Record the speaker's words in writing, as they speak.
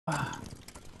Are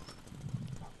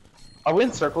we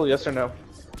in circle, yes or no?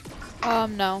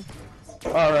 No.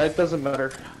 Alright, doesn't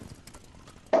matter.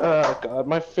 Oh god,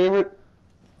 my favorite...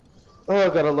 Oh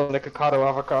god, I love Nikocado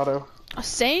Avocado.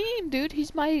 Same, dude.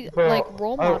 He's my, Bro, like,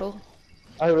 role model.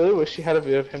 I really wish he had a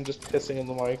video of him just pissing in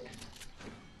the mic.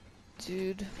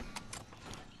 Dude.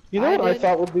 You know what I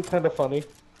thought would be kind of funny?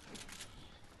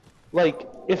 Like,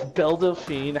 if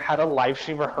Delphine had a live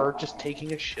stream of her just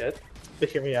taking a shit. But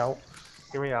hear me out.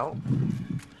 Hear me out.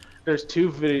 There's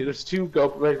two there's two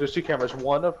cameras.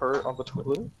 One of her on the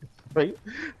toilet, right?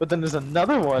 But then there's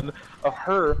another one of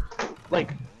her,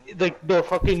 like the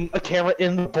fucking a camera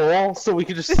in the bowl, so we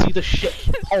can just see the shit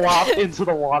fall off into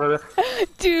the water.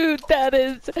 Dude, that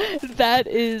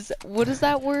is, what is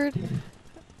that word?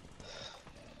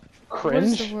 Cringe? What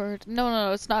is the word?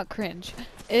 No, it's not cringe.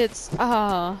 It's,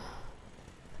 that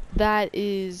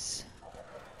is,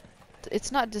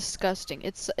 it's not disgusting.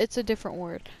 It's a different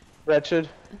word. Wretched.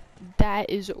 That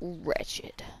is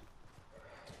wretched.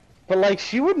 But like,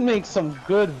 she would make some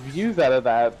good views out of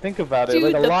that. Think about it.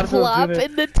 Dude, like a lot of people plop doing it.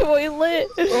 in the toilet.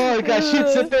 Oh my gosh, she'd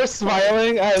sit there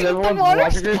smiling and Dude, everyone's the water's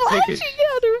watching her take splashing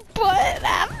out her butt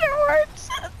afterwards.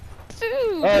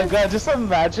 Dude. Oh god, just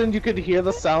imagine you could hear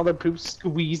the sound of poop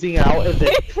squeezing out and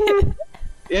then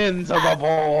into the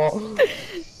bowl.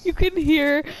 You can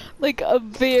hear like a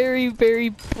very, very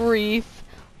brief,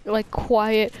 like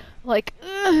quiet, like,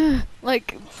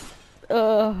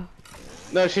 No,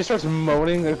 she starts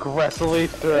moaning aggressively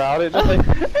throughout it, just like.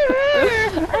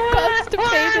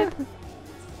 constipated.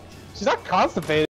 She's not constipated.